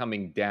of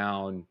coming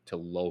down to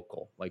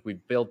local. Like,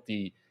 we've built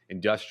the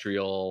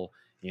industrial,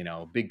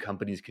 big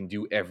companies can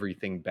do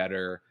everything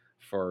better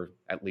for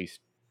at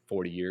least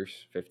 40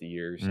 years, 50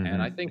 years. And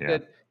I Mm-hmm. think Yeah.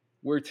 that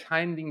we're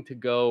tending to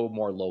go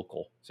more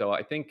local. So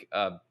I think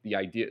the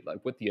idea,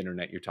 like with the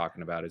internet you're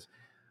talking about, is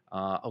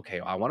okay,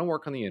 I want to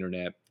work on the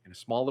internet in a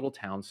small little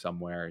town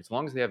somewhere, as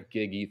long as they have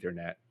gig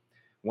Ethernet.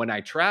 When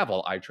I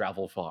travel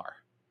far.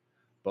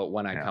 But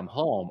when I Yeah. come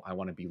home, I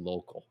want to be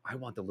local. I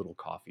want the little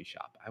coffee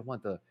shop. I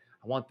want the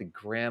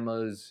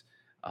grandma's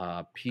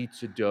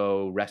pizza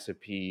dough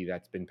recipe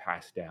that's been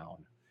passed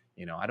down.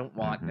 I don't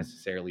want Mm-hmm.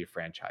 necessarily a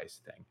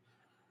franchise thing.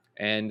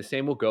 And the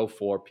same will go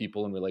for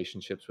people in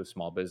relationships with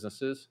small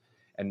businesses,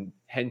 and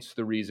hence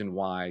the reason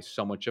why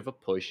so much of a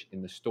push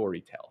in the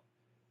story tell.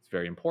 It's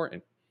very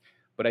important.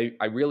 But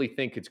I really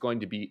think it's going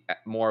to be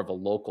at more of a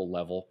local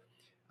level.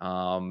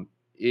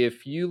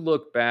 If you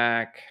look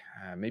back,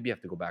 maybe you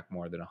have to go back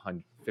more than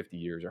 150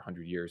 years or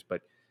 100 years,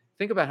 but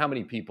think about how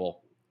many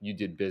people you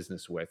did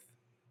business with.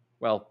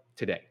 Well,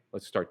 today,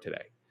 let's start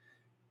today.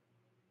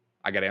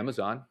 I got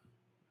Amazon,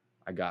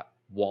 I got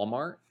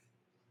Walmart,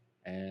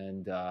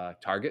 and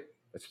Target.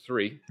 That's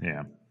 3.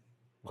 Yeah.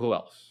 Who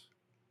else?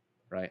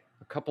 Right?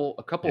 A couple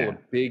Yeah.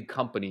 of big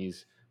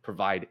companies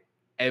provide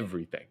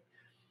everything.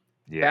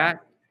 Yeah.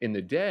 Back in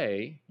the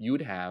day, you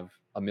would have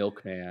a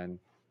milkman,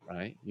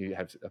 right? You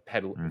have a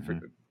peddler,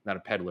 Mm-hmm. not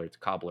a peddler, it's a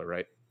cobbler,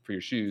 right? For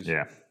your shoes.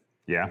 Yeah.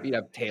 Yeah. You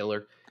have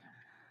tailor.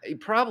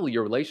 Probably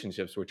your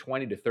relationships were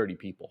 20 to 30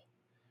 people.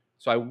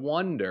 So I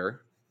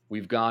wonder,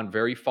 we've gone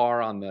very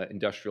far on the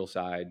industrial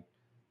side.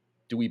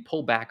 Do we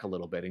pull back a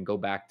little bit and go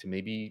back to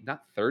maybe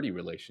not 30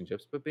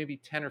 relationships, but maybe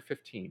 10 or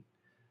 15?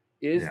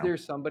 Is Yeah. there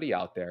somebody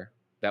out there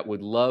that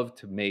would love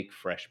to make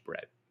fresh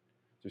bread?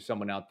 Is there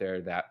someone out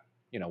there that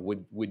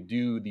would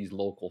do these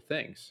local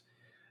things?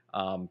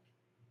 Um,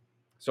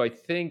 so I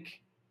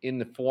think in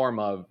the form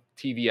of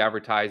TV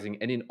advertising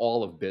and in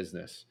all of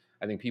business,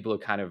 I think people are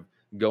kind of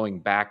going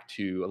back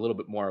to a little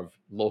bit more of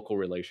local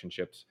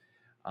relationships.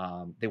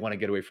 They want to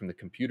get away from the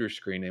computer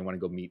screen. They want to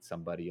go meet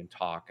somebody and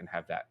talk and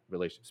have that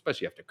relationship,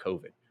 especially after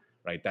COVID,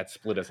 right? That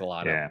split us a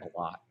lot up Yeah. a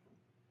lot.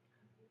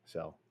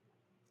 So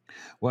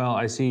Well,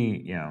 I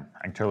see, I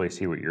can totally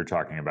see what you're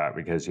talking about,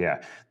 because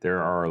there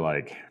are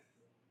like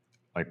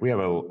like we have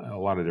a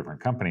lot of different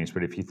companies,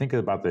 but if you think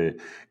about the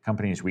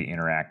companies we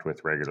interact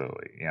with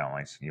regularly,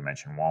 like you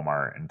mentioned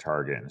Walmart and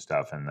Target and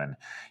stuff, and then,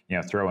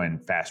 throw in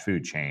fast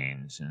food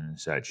chains and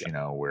such,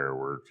 Yeah. where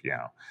we're,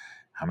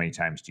 how many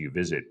times do you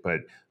visit?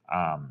 But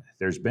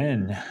there's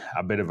been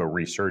a bit of a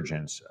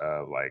resurgence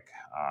of like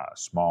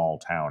small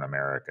town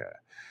America,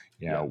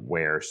 Yeah.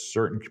 where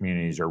certain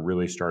communities are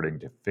really starting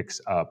to fix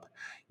up,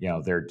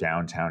 their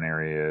downtown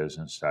areas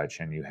and such.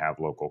 And you have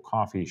local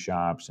coffee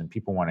shops and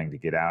people wanting to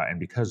get out. And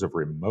because of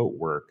remote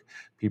work,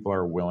 people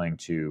are willing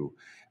to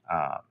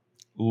uh,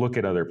 look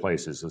at other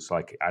places. It's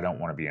like, I don't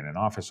want to be in an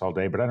office all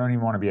day, but I don't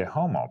even want to be at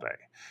home all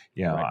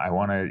day. Right. I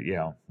want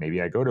to,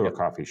 maybe I go to a Yep.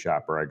 coffee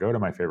shop or I go to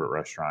my favorite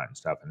restaurant and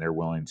stuff, and they're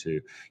willing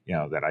to,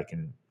 that I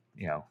can,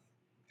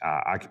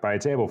 occupy a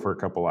table for a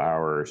couple of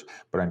hours,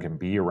 but I can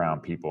be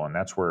around people. And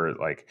that's where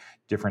like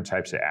different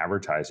types of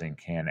advertising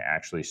can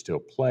actually still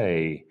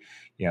play,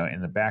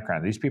 in the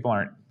background. These people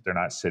they're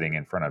not sitting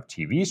in front of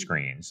TV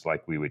screens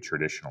like we would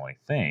traditionally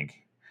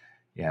think.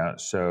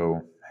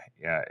 So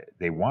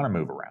they want to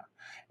move around,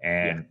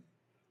 and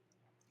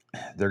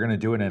they're going to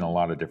do it in a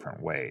lot of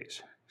different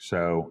ways.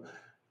 So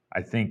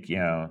I think,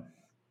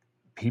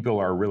 people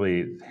are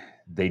really,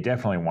 they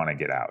definitely want to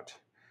get out.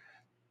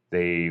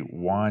 They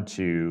want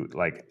to,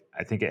 like,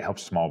 I think it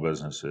helps small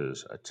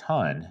businesses a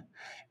ton,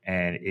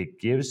 and it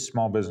gives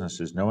small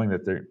businesses, knowing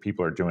that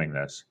people are doing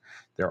this,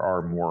 there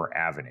are more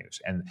avenues.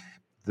 And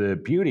the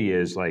beauty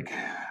is, like,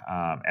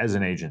 as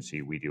an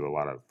agency, we do a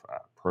lot of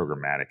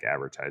programmatic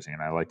advertising,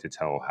 and I like to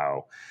tell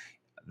how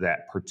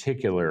that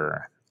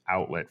particular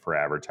outlet for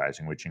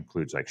advertising, which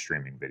includes like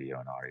streaming video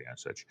and audio and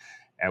such,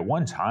 at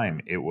one time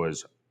it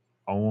was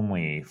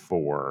only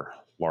for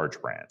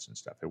large brands and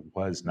stuff. It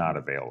was not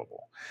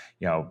available.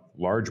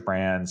 Large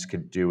brands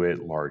could do it,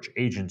 large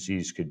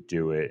agencies could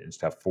do it and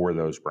stuff for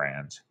those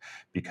brands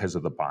because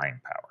of the buying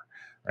power,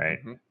 right?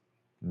 Mm-hmm.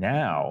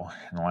 Now,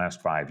 in the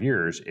last 5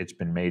 years, it's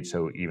been made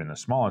so even the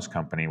smallest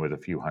company with a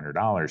few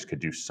 $100s could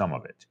do some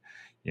of it,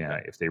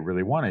 if they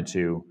really wanted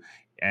to.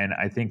 And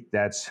I think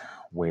that's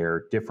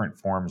where different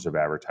forms of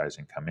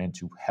advertising come in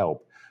to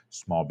help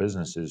small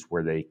businesses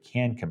where they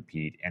can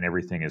compete and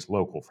everything is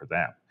local for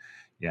them.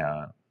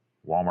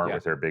 Walmart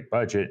with their big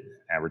budget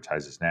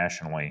advertises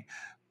nationally,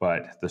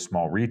 but the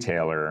small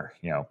retailer,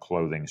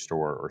 clothing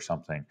store or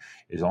something,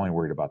 is only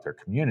worried about their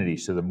community.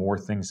 So the more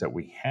things that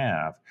we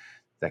have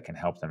that can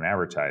help them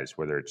advertise,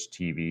 whether it's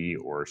TV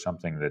or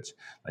something that's,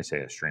 let's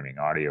say, a streaming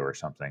audio or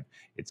something,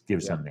 it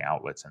gives them the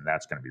outlets, and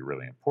that's going to be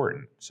really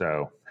important.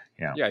 So,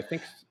 Yeah, I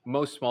think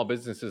most small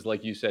businesses,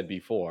 like you said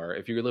before,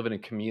 if you live in a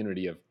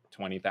community of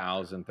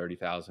 20,000,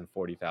 30,000,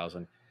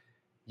 40,000,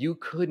 you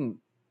couldn't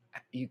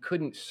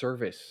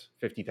service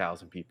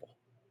 50,000 people.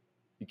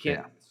 You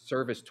can't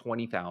service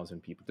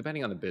 20,000 people,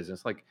 depending on the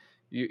business. Like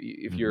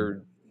if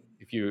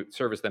you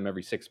service them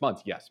every 6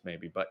 months, yes,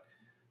 maybe, but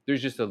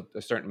there's just a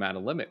certain amount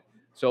of limit.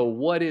 So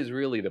what is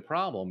really the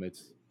problem?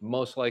 It's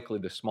most likely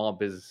the small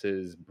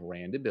business's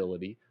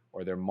brandability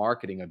or their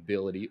marketing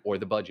ability or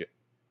the budget.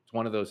 It's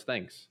one of those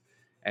things.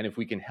 And if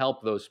we can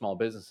help those small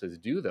businesses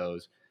do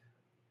those,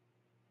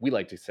 we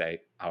like to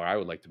say, or I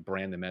would like to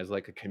brand them as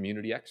like a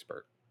community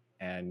expert.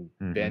 And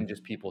then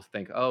just people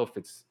think, oh, if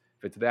it's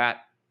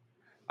that,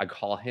 I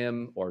call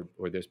him or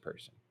this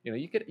person.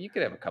 You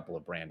could have a couple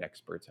of brand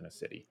experts in a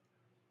city.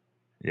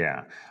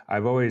 Yeah,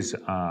 I've always,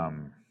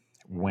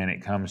 when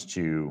it comes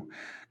to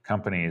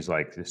companies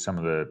like some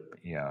of the,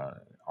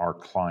 our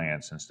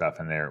clients and stuff,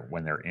 and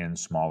when they're in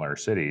smaller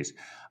cities,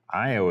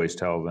 I always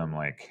tell them,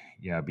 like,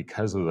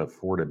 because of the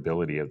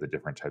affordability of the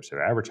different types of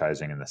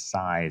advertising and the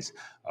size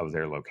of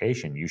their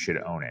location, you should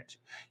own it.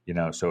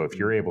 So if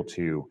you're able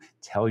to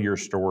tell your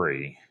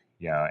story,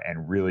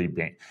 and really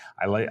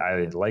I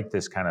like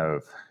this kind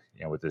of,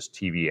 with this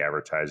TV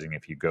advertising,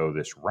 if you go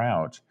this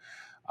route,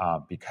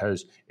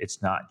 because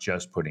it's not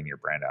just putting your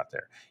brand out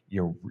there.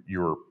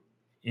 You're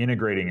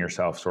integrating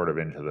yourself sort of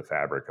into the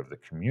fabric of the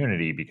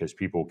community, because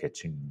people get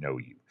to know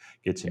you,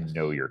 get to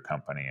know your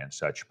company and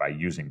such by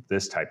using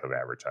this type of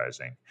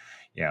advertising,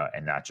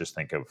 and not just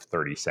think of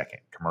 30-second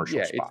commercial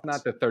spots. It's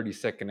not the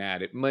 30-second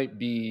ad. It might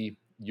be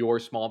your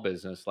small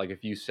business, like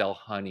if you sell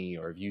honey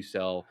or if you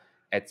sell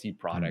Etsy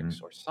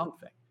products or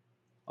something.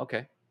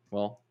 Okay,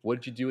 well,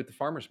 what did you do at the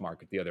farmer's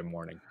market the other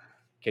morning?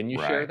 Can you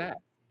share that?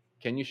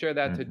 Can you share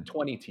that to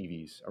 20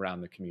 TVs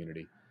around the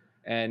community?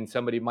 And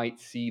somebody might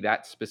see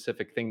that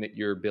specific thing that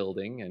you're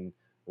building and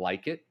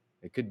like it.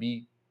 It could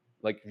be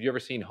like, have you ever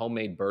seen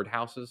homemade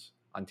birdhouses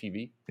on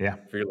TV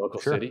for your local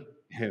city?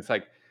 And it's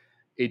like,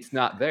 it's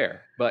not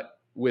there. But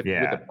with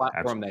a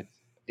platform that's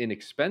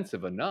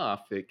inexpensive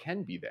enough, it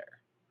can be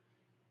there.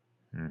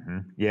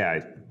 Yeah,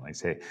 I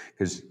say,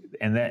 because,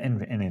 and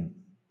in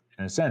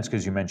a sense,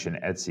 because you mentioned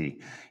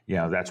Etsy,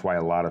 that's why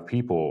a lot of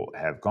people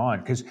have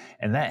gone,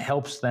 and that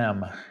helps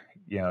them,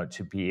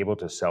 to be able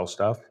to sell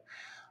stuff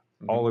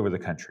all over the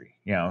country,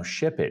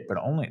 ship it,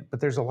 but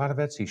there's a lot of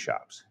Etsy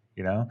shops,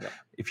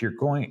 if you're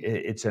going,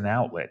 it's an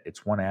outlet,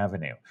 it's one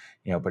avenue,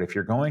 but if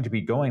you're going to be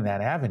going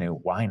that avenue,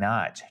 why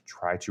not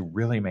try to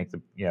really make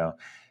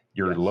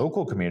your Yes.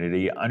 local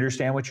community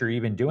understand what you're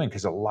even doing,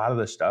 because a lot of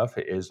the stuff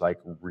is like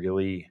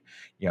really,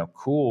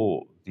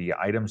 cool, the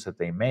items that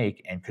they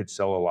make, and could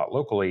sell a lot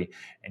locally,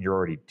 and you're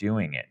already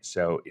doing it.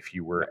 So if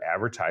you were Yep.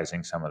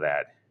 advertising some of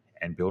that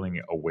and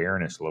building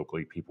awareness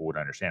locally, people would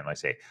understand. Like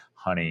say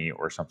honey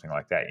or something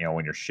like that.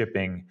 When you're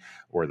shipping,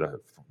 or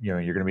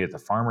you're going to be at the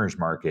farmer's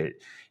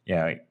market.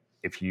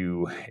 If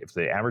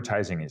the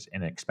advertising is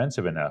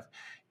inexpensive enough,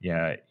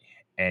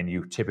 and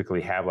you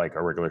typically have like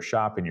a regular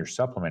shop and you're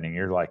supplementing,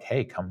 you're like,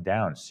 hey, come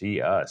down,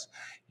 see us.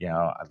 You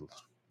know,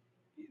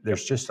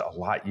 there's Yep. just a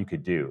lot you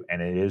could do.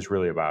 And it is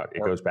really about, it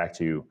Or goes back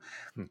to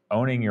hmm,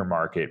 owning your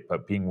market,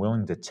 but being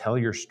willing to tell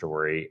your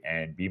story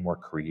and be more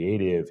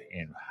creative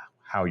in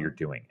how you're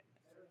doing it.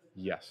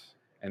 yes.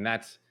 And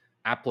that's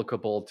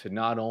applicable to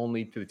not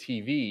only to the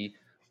TV,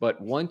 but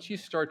once you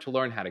start to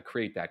learn how to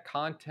create that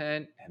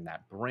content and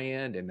that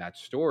brand and that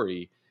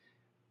story,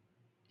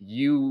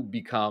 you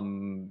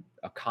become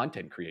a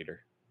content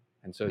creator.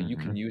 And so you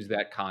Mm-hmm. can use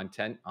that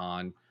content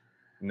on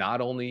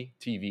not only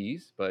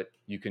TVs, but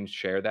you can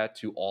share that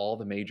to all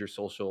the major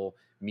social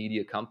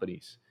media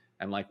companies.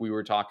 And like we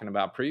were talking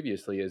about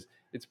previously, is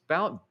it's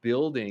about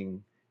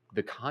building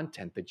the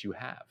content that you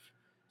have.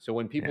 So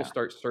when people Yeah.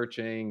 start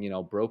searching,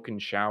 broken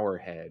shower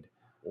head,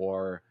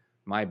 or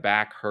my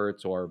back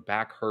hurts, or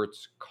back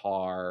hurts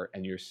car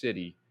and your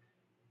city,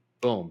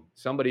 boom,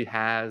 somebody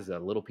has a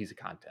little piece of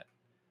content.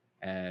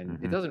 And it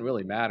Mm-hmm. doesn't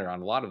really matter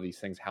on a lot of these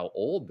things how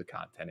old the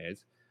content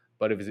is,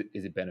 but is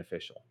it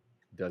beneficial?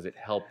 Does it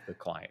help the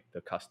client,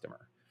 the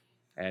customer?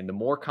 And the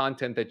more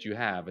content that you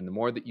have, and the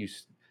more that I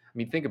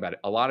mean, think about it.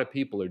 A lot of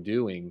people are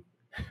doing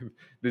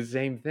the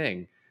same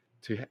thing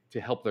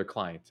to help their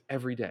clients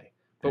every day,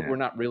 but Yeah. we're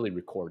not really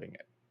recording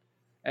it.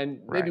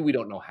 And maybe Right. we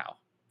don't know how,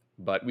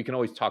 but we can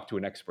always talk to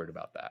an expert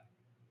about that.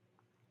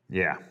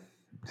 Yeah.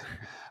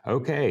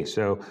 Okay,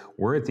 so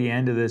we're at the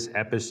end of this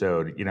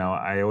episode.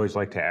 I always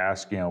like to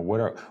ask, what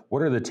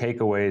are the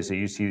takeaways that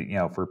you see,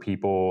 for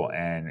people,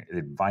 and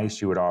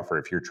advice you would offer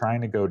if you're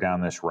trying to go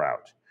down this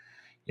route?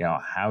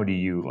 How do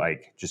you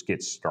like just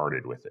get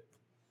started with it?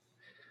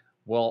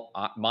 Well,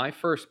 my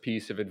first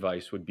piece of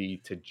advice would be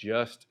to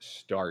just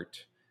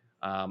start.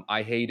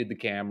 I hated the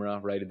camera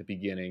right at the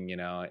beginning,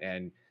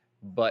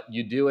 but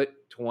you do it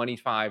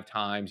 25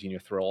 times and you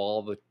throw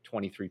all the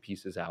 23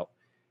 pieces out.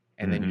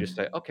 And then you just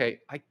Mm-hmm. say, okay,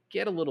 I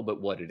get a little bit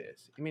what it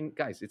is. I mean,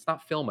 guys, it's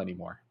not film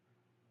anymore.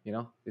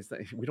 It's not,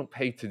 we don't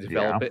pay to Yeah.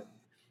 develop it.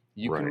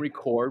 You can Right.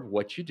 record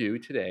what you do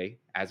today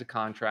as a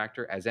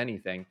contractor, as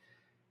anything,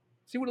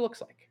 see what it looks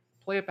like,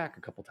 play it back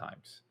a couple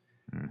times,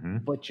 Mm-hmm.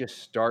 but just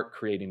start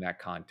creating that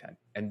content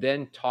and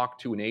then talk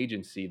to an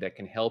agency that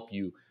can help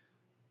you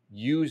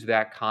use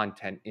that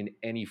content in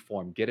any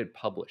form, get it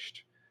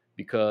published,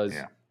 because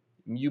Yeah.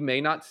 you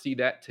may not see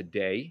that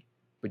today,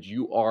 but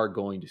you are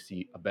going to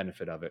see a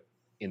benefit of it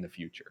in the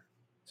future.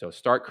 So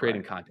start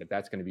creating Right. content.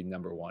 That's going to be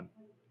number one.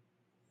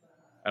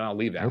 And I'll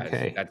leave that as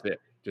Okay. that's it.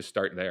 Just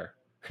start there.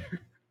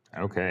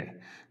 Okay.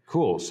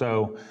 Cool.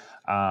 So,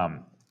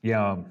 um, you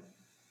know,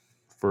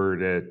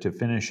 to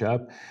finish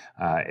up,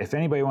 if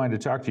anybody wanted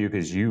to talk to you,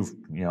 because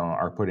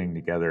are putting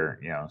together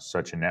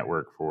such a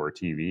network for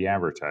TV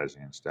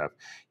advertising and stuff,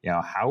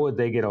 how would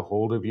they get a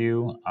hold of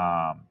you?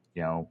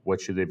 What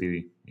should they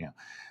be?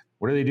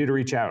 What do they do to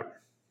reach out?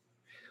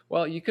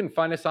 Well, you can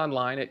find us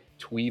online at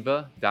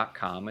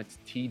tweva.com. It's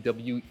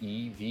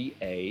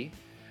TWEVA.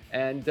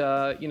 And,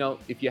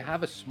 if you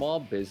have a small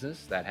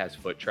business that has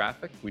foot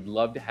traffic, we'd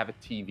love to have a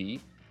TV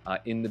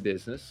in the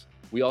business.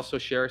 We also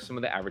share some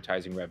of the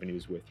advertising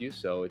revenues with you.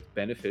 So it's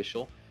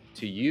beneficial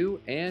to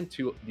you and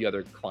to the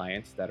other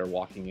clients that are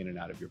walking in and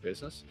out of your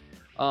business.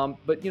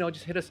 But,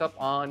 just hit us up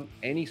on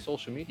any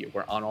social media.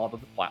 We're on all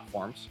of the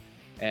platforms,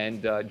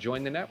 and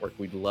join the network.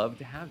 We'd love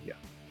to have you.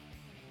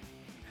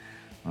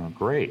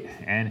 Great.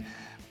 And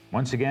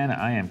once again,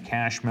 I am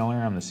Cash Miller.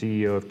 I'm the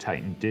CEO of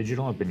Titan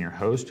Digital. I've been your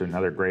host to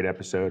another great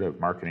episode of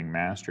Marketing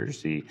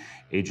Masters, the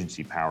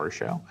Agency Power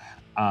Show.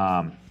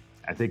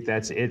 I think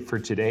that's it for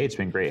today. It's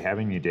been great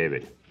having you,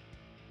 David.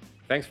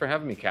 Thanks for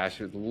having me,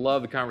 Cash.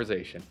 Love the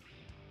conversation.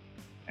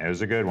 It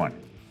was a good one.